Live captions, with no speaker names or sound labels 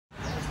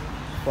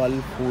फल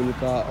फूल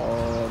का,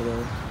 और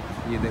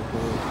ये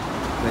देखो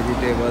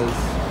वेजिटेबल्स,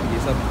 ये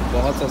सब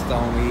बहुत सस्ता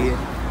होंगे ये।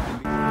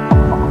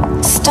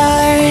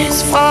 Stars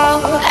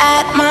fall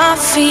at my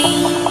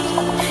feet,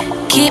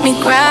 keep me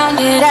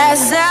grounded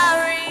as I...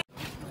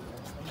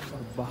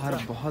 बाहर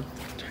बहुत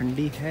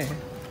ठंडी है,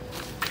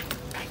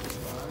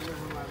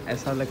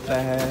 ऐसा लगता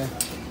है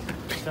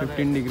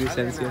 15 डिग्री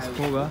सेल्सियस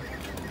होगा।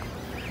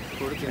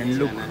 And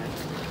look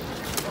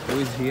who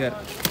is here,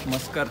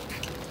 Maskar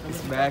is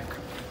back.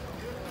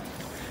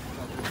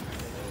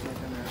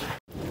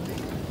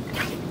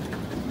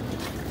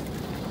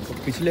 तो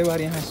पिछले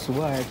बार यहाँ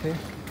सुबह आए थे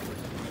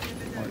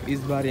और इस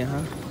बार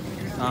यहाँ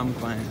शाम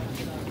को आए हैं।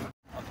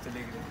 अब चले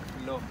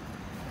गए। लो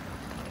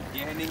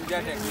ये है निंजा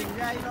टेक्निक।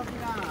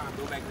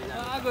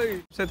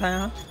 से था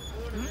यहाँ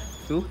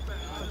तू?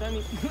 पता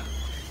नहीं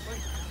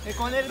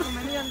कौन है तू?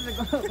 मैं नहीं जानता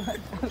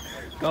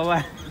कब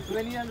आया?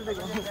 मैं नहीं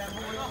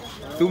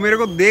जानता। तू मेरे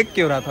को देख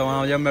क्यों रहा था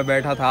वहाँ जब मैं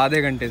बैठा था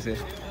आधे घंटे से?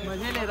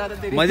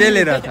 मजे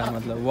ले रहा था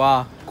मतलब।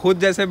 वाह, खुद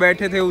जैसे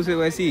बैठे थे उसे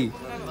वैसी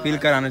फील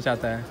कराना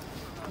चाहता है।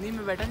 नहीं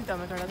मैं बैठा नहीं था,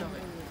 मैं खड़ा था।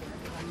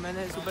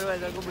 मैंने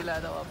सुपरवाइजर को बुलाया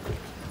था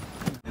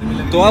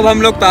वापस। तो अब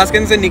हम लोग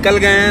ताशकंद से निकल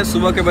गए हैं।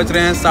 सुबह के बज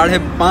रहे हैं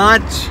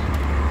 5:30।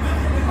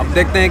 अब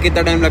देखते हैं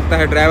कितना टाइम लगता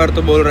है। ड्राइवर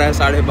तो बोल रहा है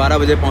 12:30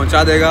 बजे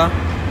पहुंचा देगा।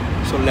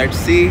 So let's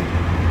see.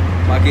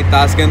 बाकी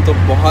ताशकंद तो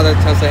बहुत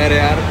अच्छा शहर है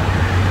यार,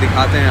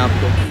 दिखाते हैं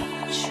आपको।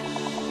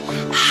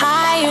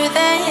 Higher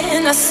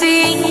than I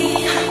see,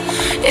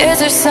 is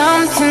there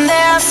something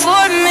there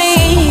for me?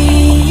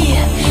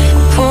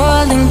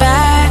 Pulling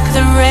back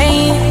the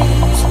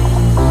reins,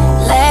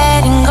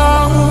 letting go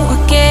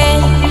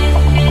again.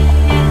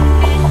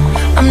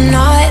 I'm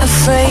not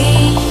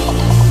afraid,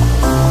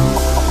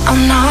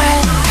 I'm not.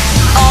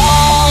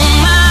 All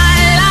my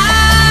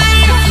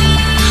life,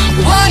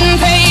 one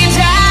page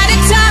at a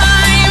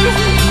time,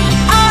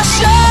 I'll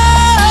show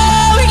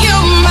you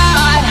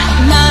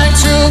my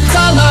true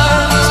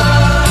colors.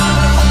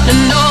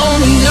 No,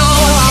 no,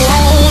 I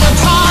won't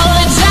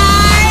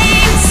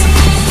apologize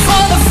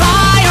for the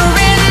fire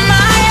in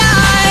my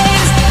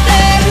eyes.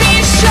 Let me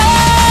show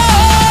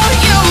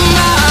you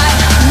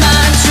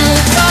my true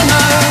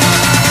colors.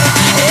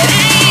 It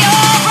ain't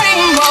your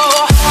rainbow.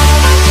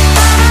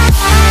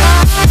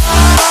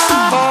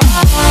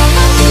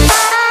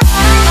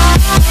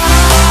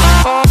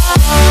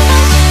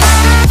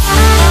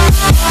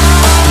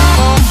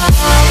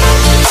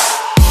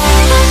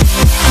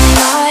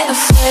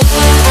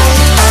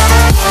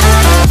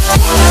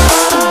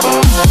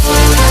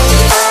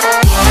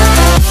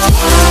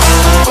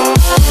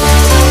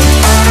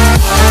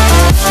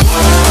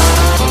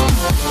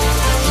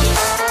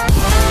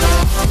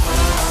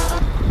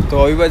 तो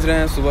अभी बज रहे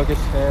हैं सुबह के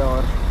 6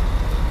 और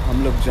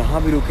हम लोग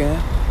जहाँ भी रुके हैं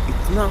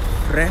इतना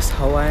फ्रेश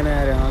हवा है ना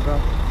यार यहाँ का।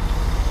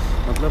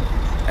 मतलब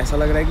ऐसा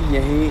लग रहा है कि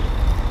यहीं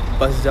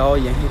बस जाओ,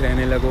 यहीं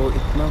रहने लगो।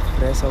 इतना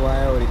फ्रेश हवा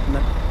है और इतना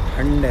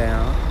ठंड है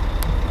यहाँ।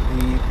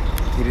 अभी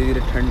धीरे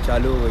धीरे ठंड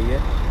चालू हो गई है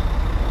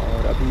और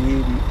अभी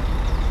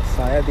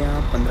शायद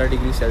यहाँ 15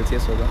 डिग्री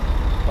सेल्सियस होगा।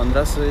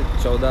 15 से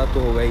 14 तो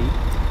होगा ही,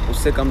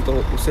 उससे कम तो,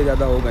 उससे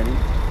ज़्यादा होगा नहीं।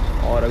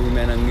 और अभी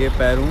मैं नंगे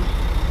पैर हूँ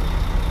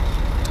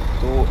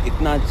तो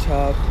इतना अच्छा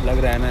लग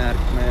रहा है ना यार,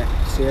 मैं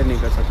शेयर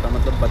नहीं कर सकता,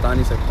 मतलब बता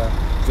नहीं सकता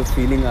जो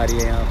फीलिंग आ रही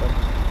है यहाँ पर।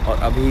 और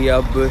अभी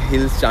अब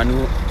हिल्स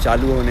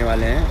चालू होने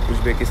वाले हैं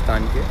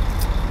उज़्बेकिस्तान के।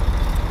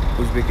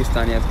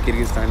 उज़्बेकिस्तान या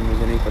किर्गिस्तान,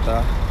 मुझे नहीं पता,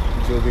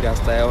 जो भी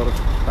रास्ता है। और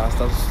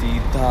रास्ता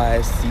सीधा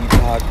है,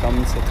 सीधा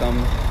कम से कम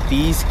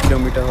 30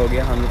 किलोमीटर हो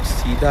गया। हम लोग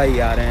सीधा ही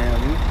आ रहे हैं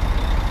अभी।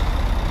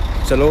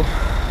 चलो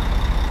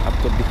अब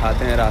तो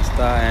दिखाते हैं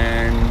रास्ता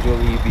एंड जो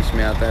भी बीच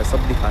में आता है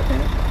सब दिखाते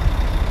हैं।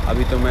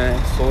 अभी तो मैं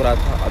सो रहा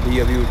था,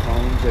 अभी उठा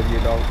हूँ जब ये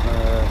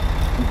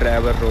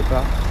ड्राइवर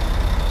रोका।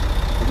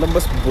 मतलब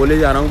बस बोले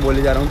जा रहा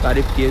हूँ,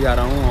 तारीफ़ किए जा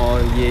रहा हूँ।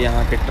 और ये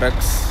यहाँ के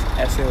ट्रक्स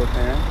ऐसे होते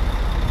हैं,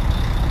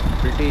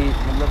 प्रिटी,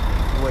 मतलब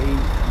वही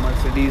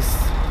मर्सिडीज़,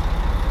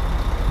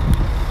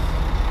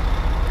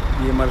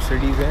 ये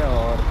मर्सिडीज़ है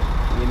और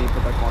ये नहीं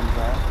पता कौन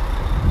सा है।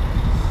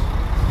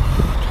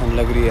 ठंड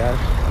लग रही है यार,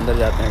 अंदर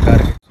जाते हैं कार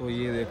के। तो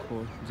ये देखो,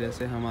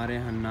 जैसे हमारे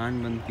यहाँ नान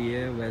बनती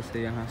है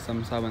वैसे यहाँ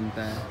समसा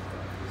बनता है।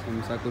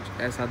 समसा कुछ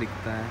ऐसा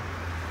दिखता है,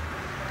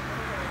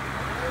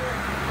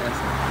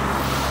 ऐसा।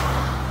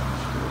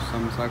 तो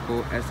समसा को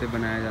ऐसे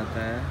बनाया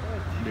जाता है,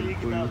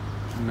 बिल्कुल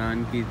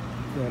नान की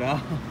तरह।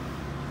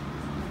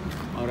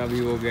 और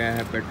अभी वो गया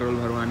है पेट्रोल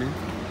भरवाने।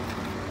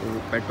 तो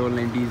पेट्रोल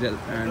नहीं, डीजल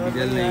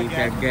नहीं,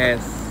 क्या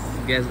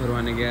गैस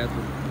भरवाने गया। तो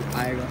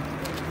आएगा,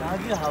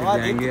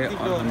 जाएंगे।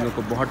 और हम लोग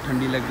को बहुत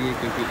ठंडी लग रही है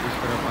क्योंकि इस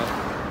तरफ आप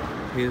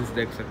हिल्स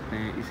देख सकते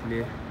हैं,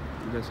 इसलिए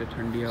जैसे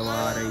ठंडी हवा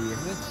आ रही है।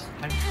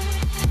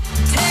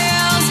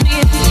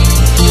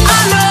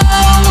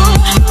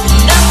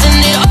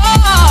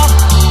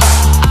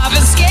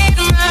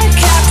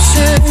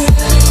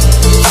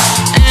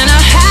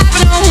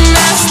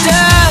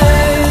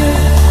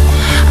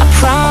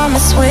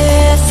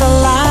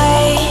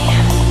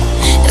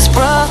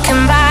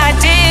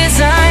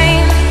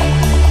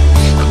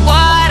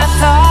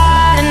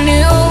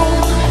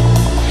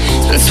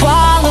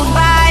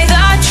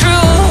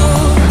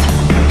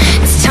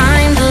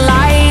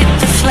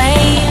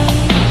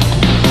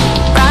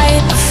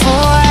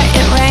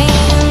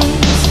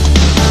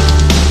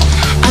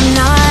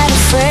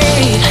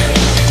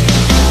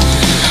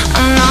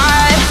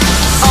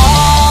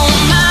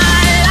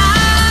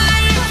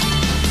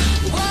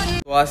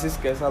 आशीष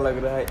कैसा लग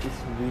रहा है इस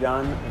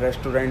वीरान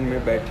रेस्टोरेंट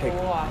में बैठ के?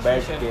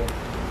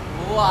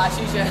 वो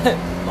आशीष है,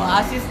 वो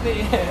आशीष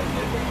नहीं है।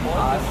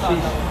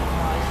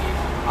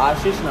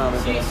 आशीष नाम है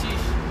तेरा?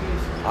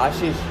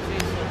 आशीष,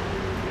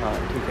 हाँ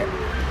ठीक है।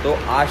 तो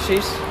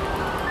आशीष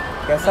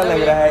कैसा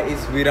लग रहा है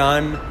इस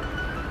वीरान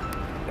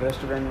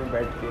रेस्टोरेंट में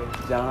बैठ के,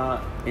 जहाँ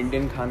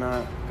इंडियन खाना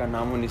का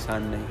नामो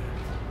निशान नहीं है?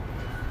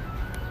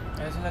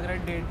 ऐसा लग रहा है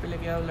डेट पे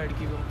लेके आओ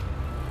लड़की को,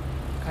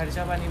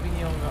 खर्चा पानी भी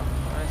नहीं होगा,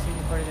 ऐसे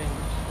ही पड़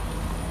जाएंगे।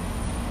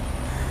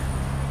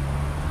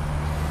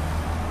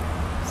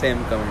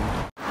 Same comment.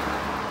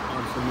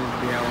 और सुमित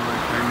भैया वहाँ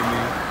ठंड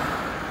में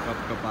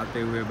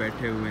कपकपाते हुए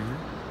बैठे हुए हैं,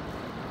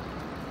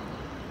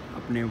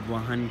 अपने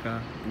वाहन का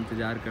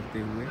इंतज़ार करते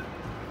हुए,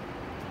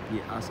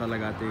 ये आशा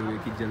लगाते हुए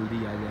कि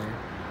जल्दी आ जाए।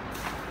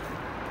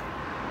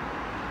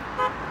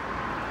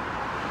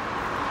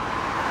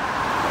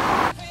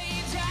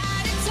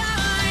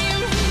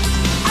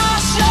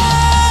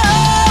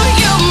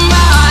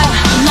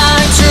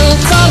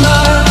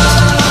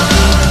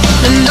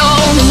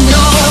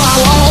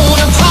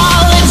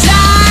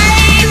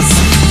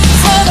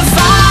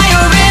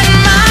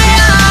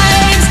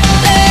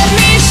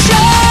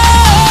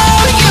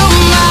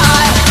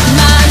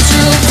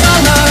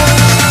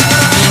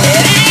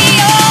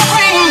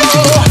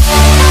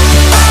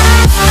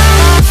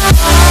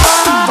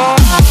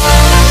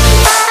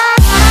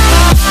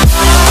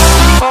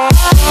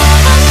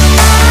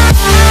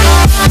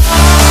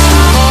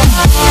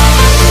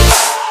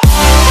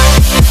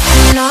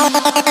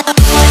 No.